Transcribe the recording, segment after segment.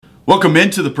Welcome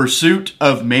into the Pursuit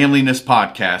of Manliness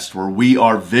podcast, where we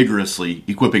are vigorously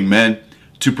equipping men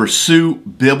to pursue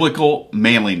biblical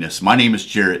manliness. My name is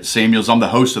Jarrett Samuels. I'm the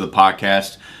host of the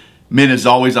podcast. Men, as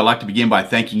always, I'd like to begin by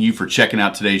thanking you for checking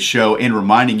out today's show and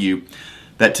reminding you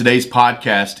that today's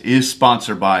podcast is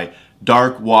sponsored by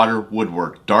Dark Water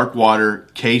Woodwork,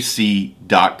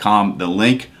 darkwaterkc.com. The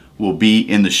link will be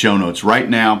in the show notes. Right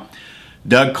now,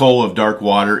 Doug Cole of Dark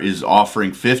Water is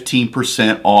offering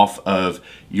 15% off of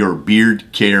your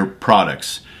beard care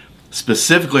products.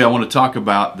 Specifically, I want to talk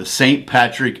about the St.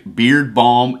 Patrick Beard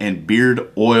Balm and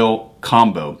Beard Oil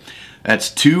Combo.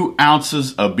 That's 2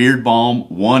 ounces of beard balm,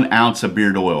 1 ounce of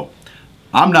beard oil.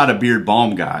 I'm not a beard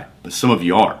balm guy, but some of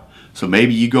you are. So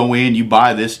maybe you go in, you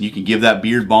buy this, and you can give that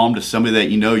beard balm to somebody that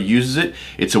you know uses it.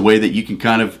 It's a way that you can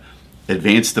kind of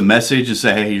advance the message and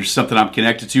say, hey, here's something I'm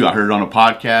connected to. I heard it on a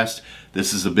podcast.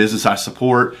 This is a business I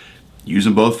support. Use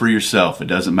them both for yourself. It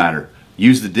doesn't matter.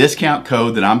 Use the discount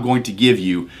code that I'm going to give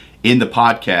you in the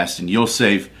podcast, and you'll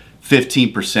save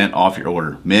 15% off your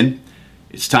order. Men,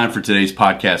 it's time for today's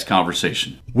podcast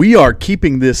conversation. We are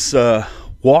keeping this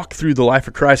walk through the life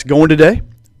of Christ going today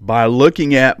by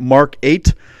looking at Mark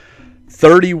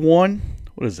 8:31.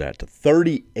 What is that? To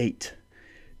 38.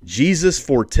 Jesus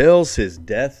foretells his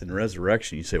death and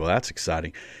resurrection. You say, well, that's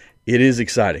exciting. It is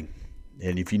exciting.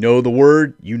 And if you know the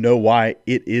word, you know why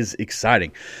it is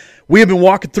exciting. We have been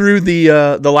walking through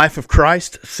the life of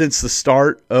Christ since the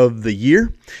start of the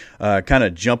year, kind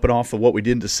of jumping off of what we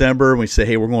did in December. And we say,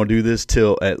 hey, we're going to do this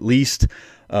till at least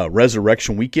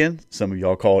Resurrection Weekend. Some of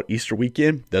y'all call it Easter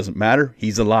Weekend. Doesn't matter.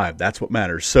 He's alive. That's what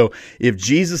matters. So if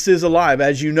Jesus is alive,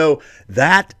 as you know,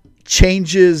 that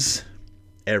changes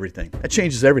everything. That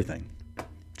changes everything.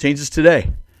 Changes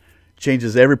today.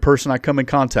 Changes every person I come in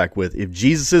contact with. If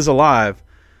Jesus is alive,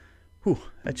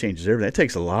 that changes everything. It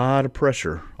takes a lot of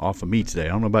pressure off of me today. I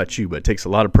don't know about you, but it takes a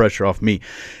lot of pressure off me.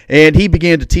 And he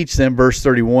began to teach them, verse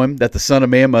 31, that the Son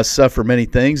of Man must suffer many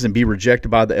things and be rejected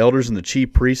by the elders and the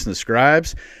chief priests and the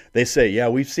scribes. They say, yeah,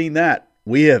 we've seen that.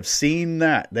 We have seen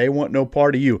that. They want no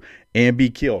part of you, and be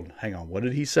killed. Hang on, what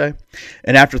did he say?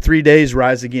 And after 3 days,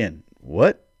 rise again.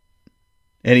 What?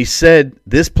 And he said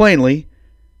this plainly.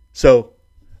 So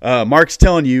Mark's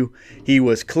telling you he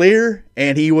was clear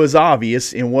and he was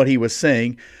obvious in what he was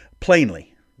saying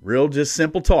plainly. Real just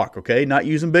simple talk, okay? Not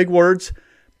using big words.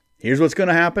 Here's what's going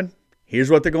to happen.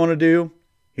 Here's what they're going to do.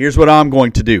 Here's what I'm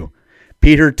going to do.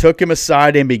 Peter took him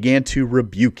aside and began to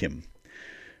rebuke him.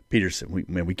 Peter said,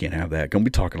 we can't have that. Don't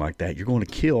be talking like that. You're going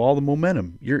to kill all the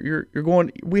momentum. You're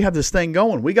going. We have this thing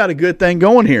going. We got a good thing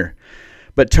going here.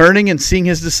 But turning and seeing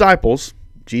his disciples,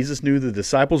 Jesus knew the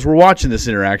disciples were watching this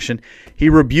interaction. He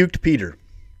rebuked Peter.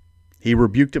 He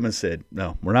rebuked him and said,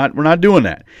 no, we're not doing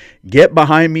that. Get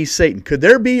behind me, Satan. Could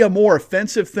there be a more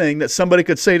offensive thing that somebody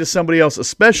could say to somebody else,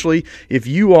 especially if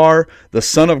you are the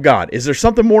Son of God? Is there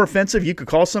something more offensive you could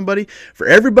call somebody? For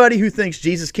everybody who thinks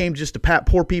Jesus came just to pat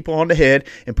poor people on the head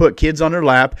and put kids on their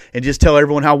lap and just tell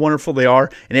everyone how wonderful they are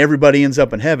and everybody ends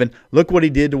up in heaven, look what he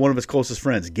did to one of his closest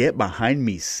friends. Get behind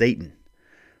me, Satan.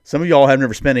 Some of y'all have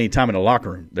never spent any time in a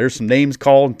locker room. There's some names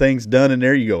called and things done in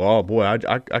there. You go, oh boy, I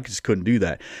just couldn't do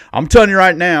that. I'm telling you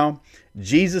right now,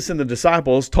 Jesus and the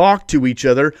disciples talked to each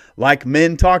other like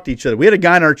men talk to each other. We had a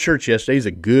guy in our church yesterday. He's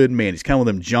a good man. He's kind of one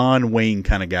of them John Wayne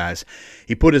kind of guys.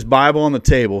 He put his Bible on the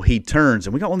table. He turns,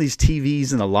 and we got one of these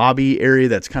TVs in the lobby area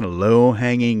that's kind of low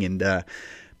hanging, and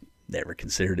never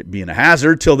considered it being a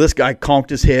hazard till this guy conked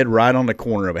his head right on the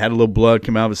corner of it. Had a little blood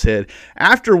come out of his head.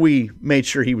 After we made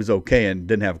sure he was okay and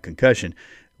didn't have a concussion,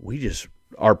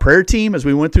 our prayer team, as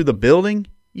we went through the building,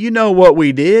 you know what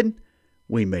we did?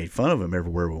 We made fun of him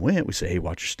everywhere we went. We say, hey,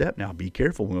 watch your step now. Be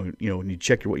careful. When you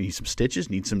check you need some stitches,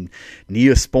 need some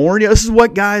Neosporin. This is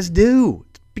what guys do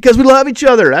because we love each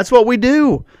other. That's what we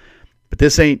do. But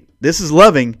this is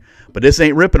loving. But this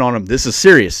ain't ripping on him. This is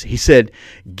serious. He said,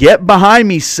 get behind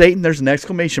me, Satan. There's an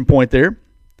exclamation point there.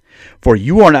 For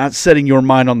you are not setting your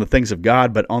mind on the things of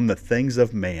God, but on the things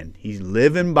of man. He's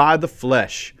living by the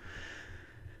flesh.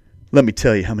 Let me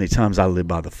tell you how many times I live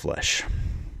by the flesh.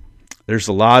 There's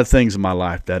a lot of things in my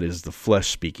life that is the flesh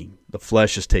speaking. The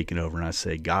flesh is taking over, and I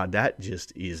say, God, that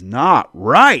just is not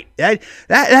right.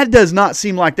 That does not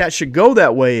seem like that should go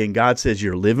that way. And God says,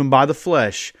 you're living by the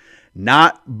flesh,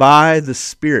 not by the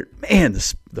Spirit. Man,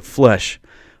 the flesh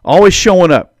always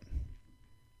showing up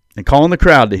and calling the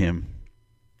crowd to him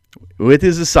with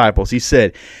his disciples. He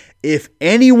said, if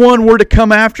anyone were to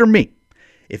come after me,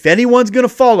 if anyone's going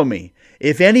to follow me,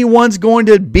 If anyone's going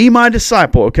to be my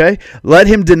disciple, okay, let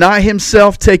him deny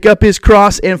himself, take up his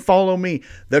cross, and follow me.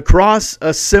 The cross,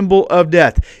 a symbol of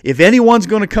death. If anyone's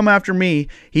going to come after me,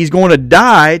 he's going to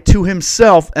die to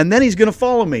himself, and then he's going to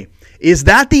follow me. Is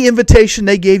that the invitation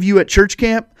they gave you at church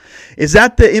camp? Is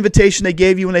that the invitation they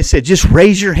gave you when they said, just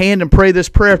raise your hand and pray this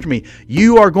prayer after me?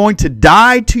 You are going to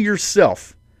die to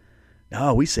yourself.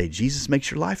 No, we say Jesus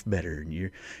makes your life better and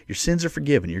your sins are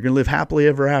forgiven. You're going to live happily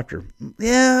ever after.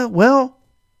 Yeah, well,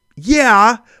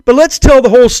 yeah, but let's tell the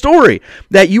whole story.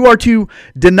 That you are to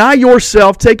deny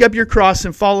yourself, take up your cross,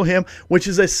 and follow him, which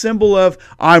is a symbol of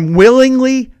I'm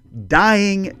willingly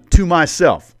dying to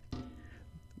myself.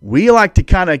 We like to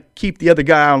kind of keep the other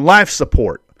guy on life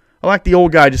support. I like the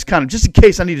old guy just in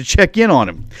case I need to check in on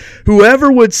him.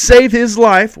 Whoever would save his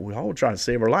life, we're all trying to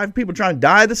save our life. People trying to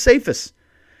die the safest.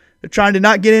 They're trying to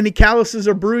not get any calluses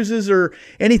or bruises or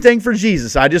anything for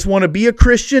Jesus. I just want to be a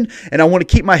Christian, and I want to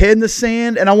keep my head in the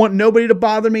sand, and I want nobody to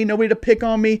bother me, nobody to pick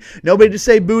on me, nobody to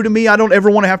say boo to me. I don't ever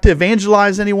want to have to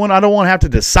evangelize anyone. I don't want to have to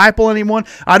disciple anyone.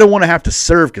 I don't want to have to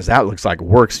serve because that looks like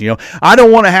works, I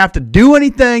don't want to have to do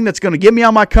anything that's going to get me out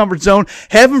of my comfort zone.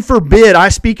 Heaven forbid I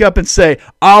speak up and say,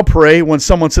 I'll pray when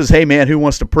someone says, hey man, who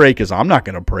wants to pray? Because I'm not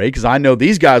going to pray because I know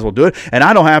these guys will do it, and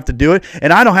I don't have to do it,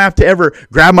 and I don't have to ever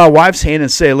grab my wife's hand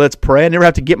and say, let's pray. I never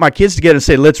have to get my kids together and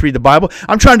say, let's read the Bible.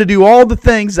 I'm trying to do all the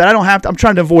things that I don't have to. I'm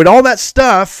trying to avoid all that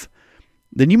stuff.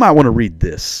 Then you might want to read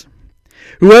this.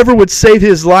 Whoever would save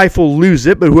his life will lose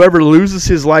it, but whoever loses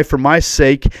his life for my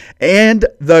sake and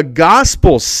the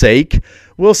gospel's sake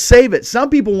will save it. Some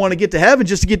people want to get to heaven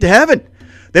just to get to heaven.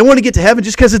 They want to get to heaven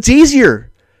just because it's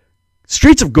easier.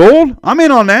 Streets of gold, I'm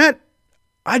in on that.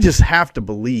 I just have to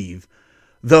believe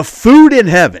the food in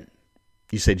heaven.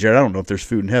 You say, Jared, I don't know if there's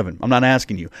food in heaven. I'm not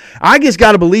asking you. I just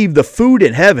got to believe the food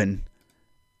in heaven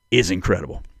is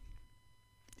incredible.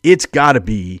 It's got to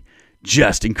be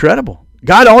just incredible.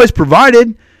 God always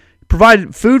provided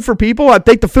food for people. I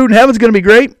think the food in heaven is going to be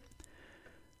great.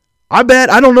 I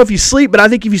don't know if you sleep, but I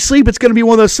think if you sleep, it's going to be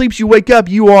one of those sleeps you wake up,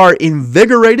 you are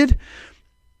invigorated.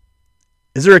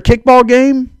 Is there a kickball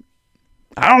game?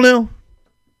 I don't know.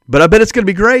 But I bet it's going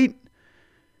to be great.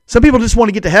 Some people just want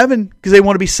to get to heaven because they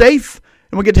want to be safe.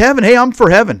 And we'll get to heaven. Hey, I'm for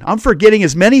heaven. I'm for getting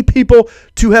as many people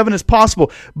to heaven as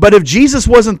possible. But if Jesus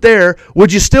wasn't there,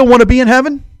 would you still want to be in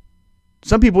heaven?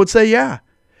 Some people would say, yeah.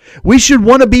 We should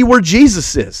want to be where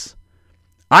Jesus is.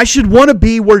 I should want to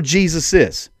be where Jesus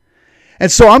is. And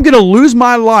so I'm going to lose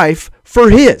my life for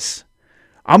his.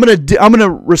 I'm going to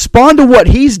respond to what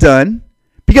he's done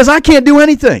because I can't do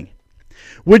anything.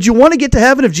 Would you want to get to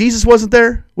heaven if Jesus wasn't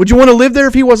there? Would you want to live there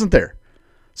if he wasn't there?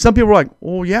 Some people are like,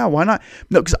 well, yeah, why not?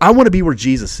 No, because I want to be where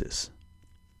Jesus is.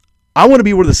 I want to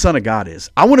be where the Son of God is.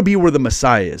 I want to be where the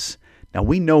Messiah is. Now,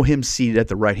 we know him seated at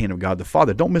the right hand of God the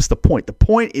Father. Don't miss the point. The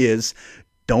point is,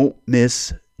 don't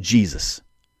miss Jesus.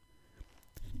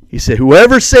 He said,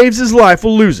 whoever saves his life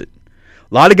will lose it.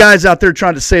 A lot of guys out there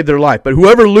trying to save their life. But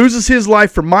whoever loses his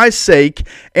life for my sake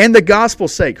and the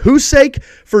gospel's sake. Whose sake?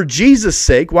 For Jesus'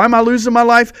 sake. Why am I losing my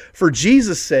life? For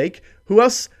Jesus' sake. Who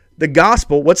else? The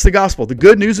gospel. What's the gospel? The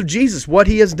good news of Jesus, what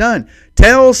he has done.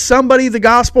 Tell somebody the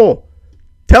gospel.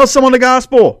 Tell someone the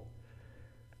gospel.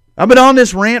 I've been on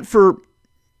this rant for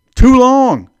too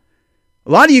long.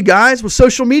 A lot of you guys with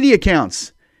social media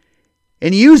accounts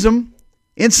and use them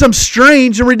in some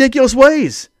strange and ridiculous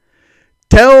ways.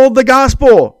 Tell the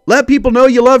gospel. Let people know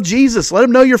you love Jesus. Let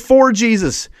them know you're for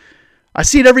Jesus. I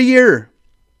see it every year.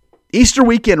 Easter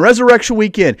weekend, resurrection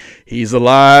weekend. He's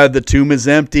alive. The tomb is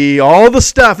empty. All the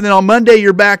stuff. And then on Monday,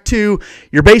 you're back to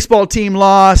your baseball team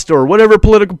lost or whatever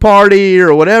political party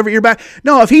or whatever. You're back.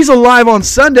 No, if he's alive on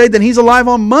Sunday, then he's alive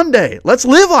on Monday. Let's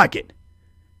live like it.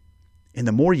 And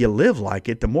the more you live like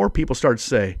it, the more people start to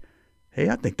say, hey,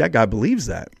 I think that guy believes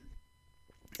that.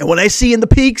 And when they see you in the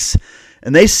peaks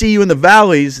and they see you in the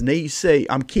valleys and they say,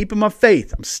 I'm keeping my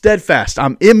faith. I'm steadfast.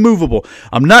 I'm immovable.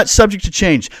 I'm not subject to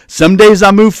change. Some days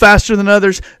I move faster than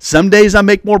others. Some days I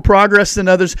make more progress than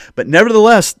others. But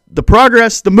nevertheless, the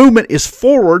progress, the movement is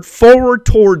forward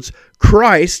towards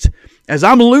Christ. As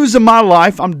I'm losing my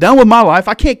life, I'm done with my life.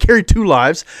 I can't carry two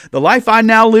lives. The life I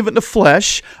now live in the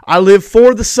flesh, I live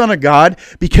for the Son of God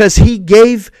because he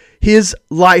gave his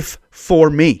life for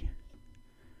me.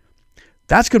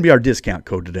 That's going to be our discount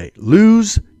code today.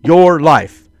 Lose your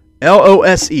life.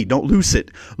 L-O-S-E. Don't lose it.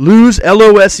 Lose,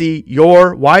 L-O-S-E,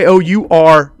 your,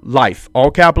 Y-O-U-R, life. All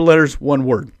capital letters, one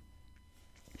word.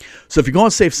 So if you're going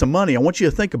to save some money, I want you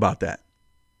to think about that.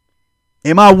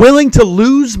 Am I willing to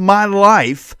lose my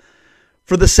life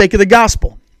for the sake of the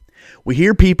gospel? We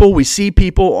hear people, we see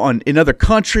people in other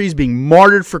countries being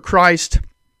martyred for Christ.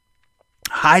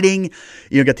 hiding.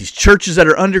 Got these churches that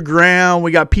are underground.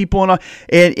 We got people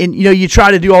and you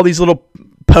try to do all these little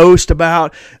posts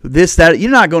about this, that.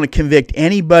 You're not going to convict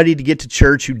anybody to get to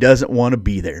church who doesn't want to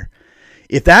be there.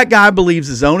 If that guy believes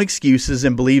his own excuses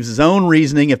and believes his own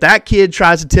reasoning, if that kid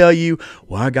tries to tell you,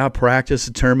 well, I got practice,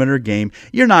 a tournament, or a game,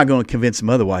 you're not going to convince him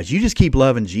otherwise. You just keep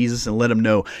loving Jesus and let him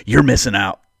know you're missing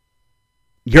out.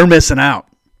 You're missing out.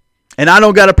 And I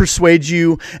don't got to persuade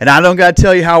you, and I don't got to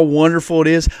tell you how wonderful it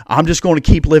is. I'm just going to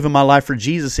keep living my life for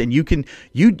Jesus, and you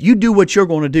do what you're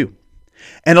going to do.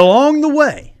 And along the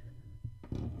way,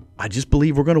 I just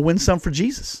believe we're going to win some for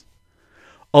Jesus.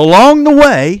 Along the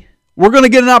way, we're going to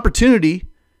get an opportunity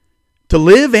to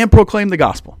live and proclaim the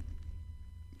gospel.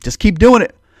 Just keep doing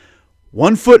it.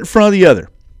 One foot in front of the other.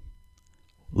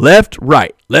 Left,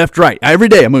 right. Every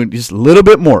day I'm going just a little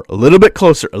bit more, a little bit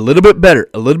closer, a little bit better,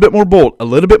 a little bit more bold, a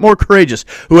little bit more courageous.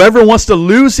 Whoever wants to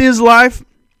lose his life,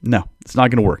 no, it's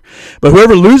not going to work. But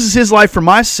whoever loses his life for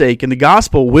my sake and the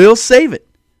gospel will save it.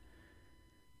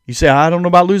 You say, I don't know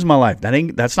about losing my life.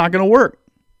 That's not going to work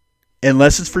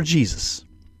unless it's for Jesus.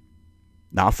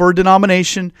 Not for a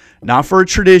denomination, not for a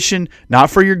tradition, not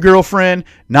for your girlfriend,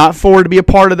 not for to be a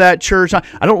part of that church.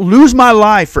 I don't lose my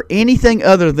life for anything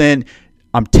other than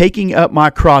I'm taking up my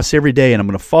cross every day and I'm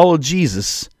going to follow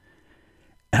Jesus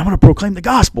and I'm going to proclaim the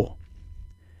gospel.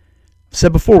 I've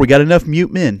said before, we got enough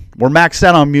mute men. We're maxed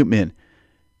out on mute men.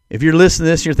 If you're listening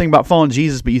to this and you're thinking about following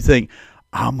Jesus, but you think,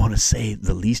 I'm going to say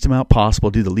the least amount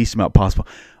possible, do the least amount possible,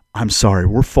 I'm sorry,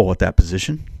 we're full at that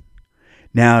position.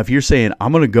 Now, if you're saying,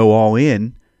 I'm going to go all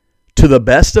in to the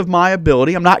best of my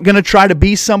ability, I'm not going to try to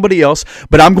be somebody else,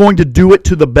 but I'm going to do it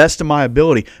to the best of my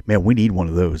ability. Man, we need one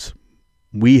of those.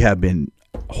 We have been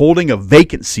holding a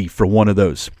vacancy for one of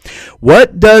those.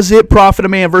 What does it profit a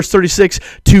man, verse 36,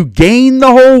 to gain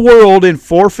the whole world and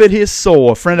forfeit his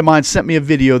soul? A friend of mine sent me a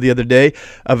video the other day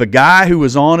of a guy who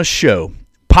was on a show,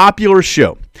 popular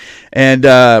show, and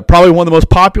probably one of the most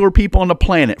popular people on the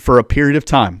planet for a period of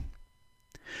time.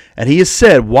 And he has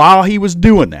said while he was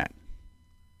doing that,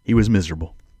 he was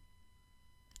miserable.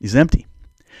 He's empty.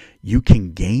 You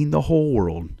can gain the whole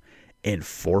world and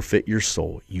forfeit your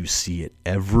soul. You see it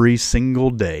every single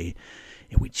day,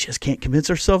 and we just can't convince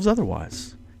ourselves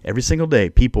otherwise. Every single day,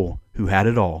 people who had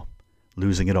it all,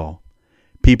 losing it all.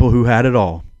 People who had it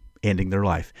all, ending their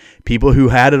life. People who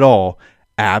had it all,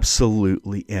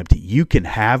 absolutely empty. You can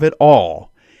have it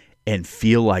all and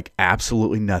feel like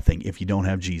absolutely nothing if you don't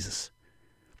have Jesus.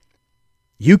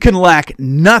 You can lack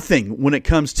nothing when it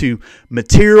comes to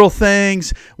material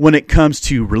things, when it comes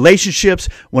to relationships,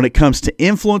 when it comes to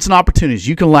influence and opportunities.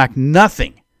 You can lack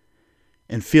nothing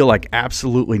and feel like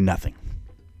absolutely nothing.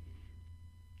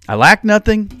 I lack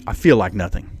nothing. I feel like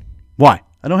nothing. Why?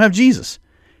 I don't have Jesus.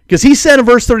 Because he said in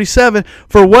verse 37,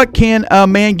 for what can a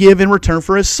man give in return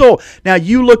for his soul? Now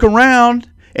you look around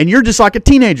and you're just like a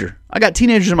teenager. I got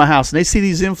teenagers in my house, and they see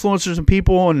these influencers and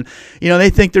people, and they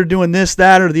think they're doing this,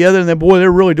 that, or the other, and then, boy, they're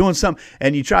really doing something.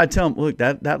 And you try to tell them, look,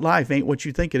 that life ain't what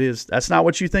you think it is. That's not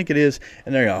what you think it is.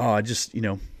 And they're like, I just,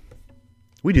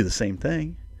 we do the same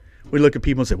thing. We look at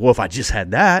people and say, well, if I just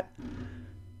had that,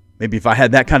 maybe if I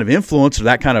had that kind of influence or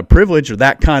that kind of privilege or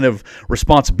that kind of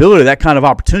responsibility, that kind of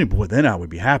opportunity, boy, then I would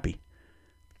be happy.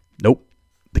 Nope.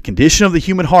 The condition of the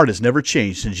human heart has never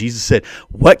changed. And Jesus said,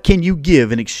 what can you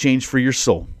give in exchange for your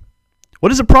soul? What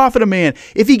does it profit a man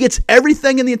if he gets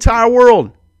everything in the entire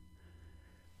world,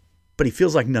 but he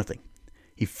feels like nothing?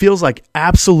 He feels like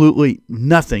absolutely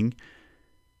nothing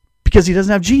because he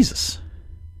doesn't have Jesus.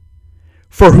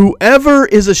 For whoever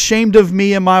is ashamed of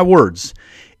me and my words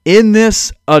in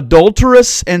this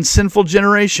adulterous and sinful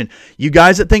generation. You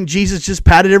guys that think Jesus just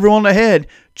patted everyone on the head,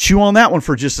 chew on that one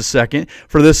for just a second.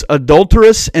 For this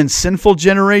adulterous and sinful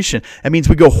generation. That means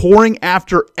we go whoring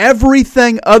after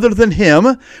everything other than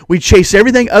him. We chase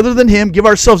everything other than him, give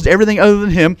ourselves to everything other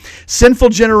than him. Sinful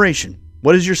generation.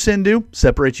 What does your sin do?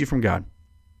 Separates you from God.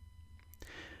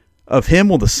 Of him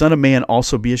will the Son of Man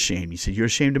also be ashamed. He said, you're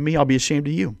ashamed of me, I'll be ashamed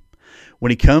of you.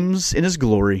 When he comes in his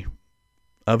glory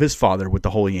of his Father with the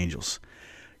holy angels.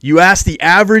 You ask the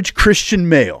average Christian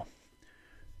male,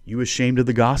 you ashamed of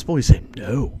the gospel? He said,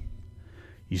 no.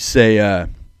 You say,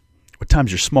 what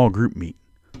time's your small group meet?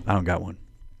 I don't got one.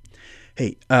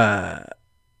 Hey,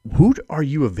 who are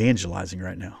you evangelizing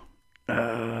right now?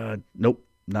 Nope,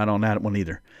 not on that one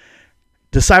either.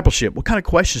 Discipleship, what kind of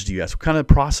questions do you ask? What kind of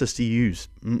process do you use?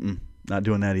 Not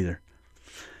doing that either.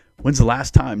 When's the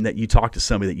last time that you talked to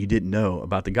somebody that you didn't know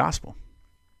about the gospel?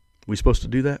 We supposed to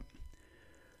do that?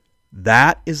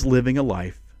 That is living a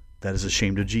life that is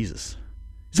ashamed of Jesus.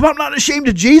 It's about not ashamed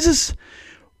of Jesus?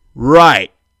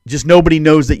 Right. Just nobody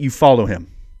knows that you follow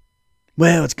him.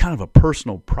 Well, it's kind of a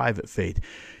personal, private faith.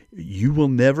 You will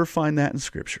never find that in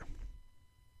Scripture.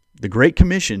 The Great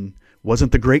Commission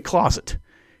wasn't the great closet.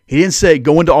 He didn't say,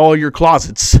 go into all your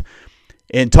closets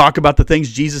and talk about the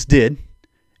things Jesus did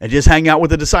and just hang out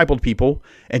with the discipled people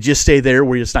and just stay there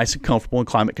where it's nice and comfortable and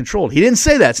climate controlled. He didn't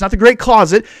say that. It's not the Great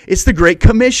Closet. It's the Great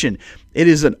Commission. It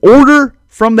is an order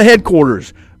from the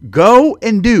headquarters. Go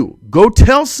and do. Go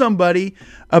tell somebody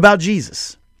about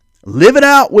Jesus. Live it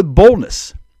out with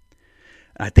boldness.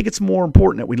 And I think it's more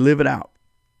important that we live it out.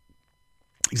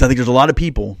 Because I think there's a lot of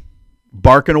people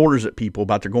barking orders at people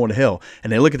about they're going to hell.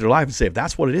 And they look at their life and say, if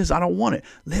that's what it is, I don't want it.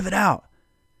 Live it out.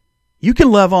 You can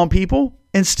love on people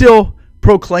and still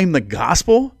proclaim the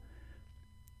gospel.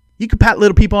 You can pat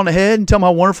little people on the head and tell them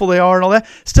how wonderful they are and all that.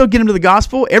 Still get them to the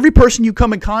gospel. Every person you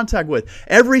come in contact with,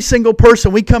 every single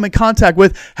person we come in contact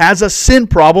with has a sin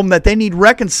problem that they need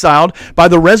reconciled by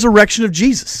the resurrection of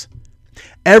Jesus.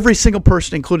 Every single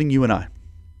person, including you and I.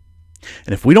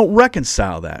 And if we don't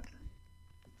reconcile that,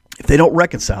 if they don't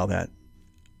reconcile that,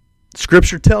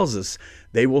 Scripture tells us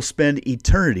they will spend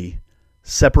eternity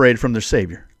separated from their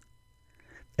Savior.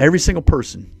 Every single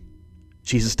person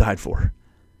Jesus died for.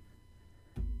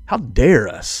 How dare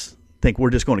us think we're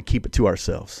just going to keep it to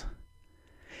ourselves?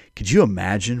 Could you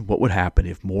imagine what would happen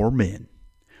if more men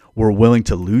were willing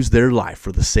to lose their life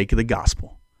for the sake of the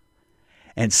gospel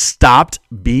and stopped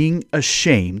being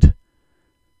ashamed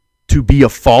to be a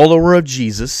follower of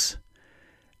Jesus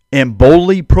and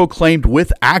boldly proclaimed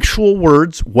with actual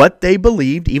words what they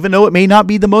believed, even though it may not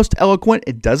be the most eloquent,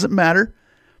 it doesn't matter,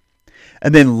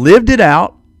 and then lived it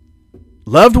out,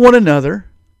 loved one another,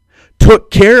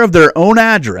 took care of their own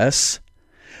address.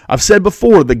 I've said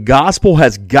before, the gospel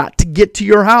has got to get to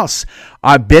your house.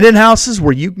 I've been in houses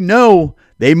where you know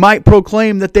they might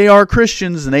proclaim that they are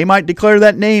Christians and they might declare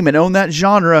that name and own that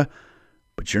genre,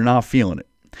 but you're not feeling it.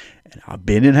 And I've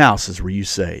been in houses where you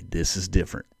say, this is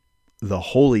different. The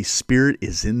Holy Spirit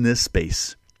is in this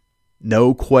space.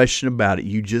 No question about it.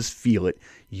 You just feel it.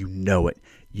 You know it.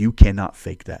 You cannot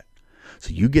fake that.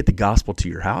 So you get the gospel to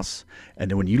your house,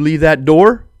 and then when you leave that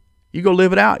door, you go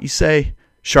live it out. You say,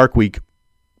 Shark Week,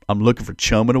 I'm looking for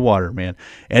chum in the water, man.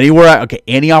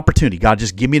 Any opportunity. God,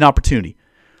 just give me an opportunity.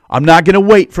 I'm not going to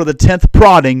wait for the 10th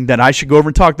prodding that I should go over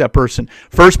and talk to that person.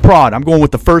 First prod. I'm going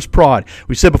with the first prod.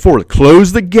 We said before,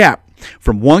 close the gap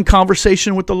from one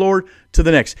conversation with the Lord to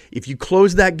the next. If you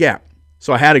close that gap,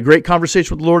 so I had a great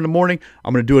conversation with the Lord in the morning,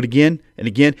 I'm going to do it again and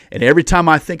again. And every time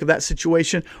I think of that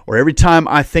situation or every time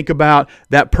I think about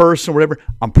that person or whatever,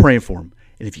 I'm praying for him.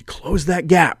 And if you close that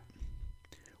gap,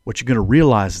 what you're going to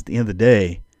realize at the end of the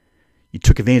day, you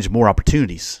took advantage of more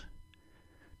opportunities.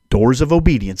 Doors of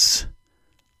obedience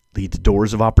lead to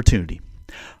doors of opportunity.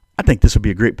 I think this would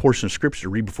be a great portion of Scripture to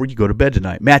read before you go to bed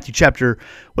tonight. Matthew chapter,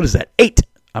 8.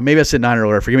 Maybe I said 9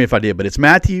 earlier. Forgive me if I did, but it's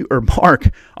Matthew or Mark.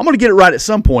 I'm going to get it right at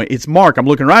some point. It's Mark. I'm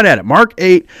looking right at it. Mark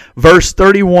 8, verse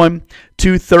 31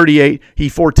 to 38. He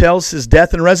foretells his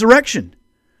death and resurrection.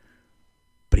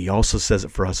 But he also says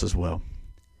it for us as well.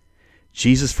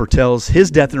 Jesus foretells his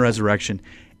death and resurrection,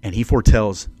 and he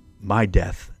foretells my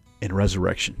death and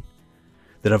resurrection.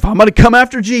 That if I'm going to come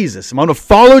after Jesus, I'm going to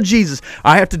follow Jesus,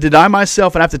 I have to deny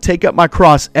myself and I have to take up my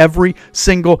cross every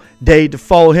single day to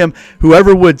follow him.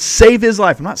 Whoever would save his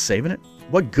life, I'm not saving it.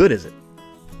 What good is it?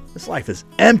 This life is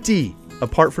empty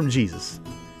apart from Jesus.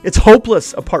 It's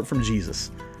hopeless apart from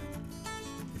Jesus.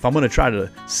 If I'm going to try to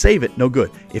save it, no good.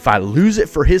 If I lose it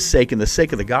for his sake and the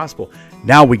sake of the gospel,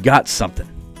 now we got something.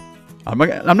 I'm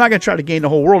not going to try to gain the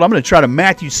whole world. I'm going to try to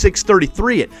Matthew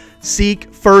 6:33 it.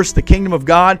 Seek first the kingdom of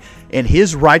God and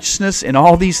his righteousness, and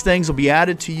all these things will be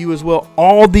added to you as well.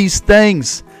 All these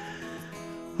things.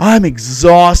 I'm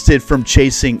exhausted from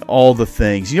chasing all the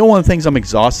things. You know one of the things I'm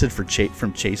exhausted from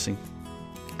chasing?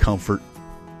 Comfort.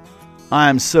 I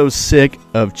am so sick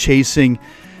of chasing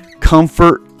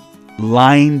comfort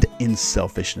lined in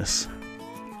selfishness.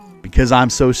 Because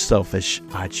I'm so selfish,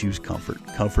 I choose comfort.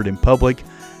 Comfort in public,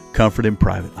 comfort in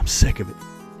private. I'm sick of it.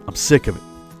 I'm sick of it.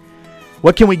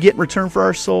 What can we get in return for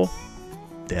our soul?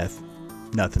 Death.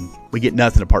 Nothing. We get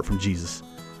nothing apart from Jesus.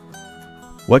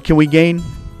 What can we gain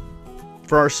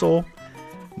for our soul?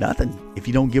 Nothing. If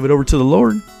you don't give it over to the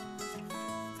Lord.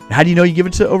 How do you know you give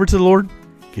it over to the Lord?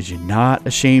 Because you're not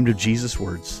ashamed of Jesus'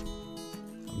 words.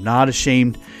 I'm not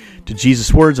ashamed to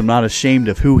Jesus' words. I'm not ashamed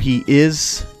of who he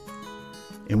is.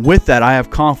 And with that, I have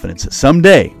confidence that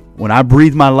someday, when I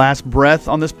breathe my last breath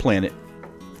on this planet,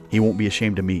 he won't be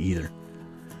ashamed of me either.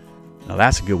 Now,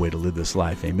 that's a good way to live this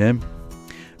life. Amen.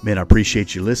 Man, I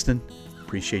appreciate you listening.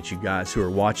 Appreciate you guys who are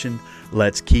watching.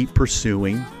 Let's keep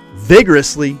pursuing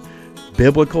vigorously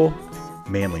biblical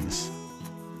manliness.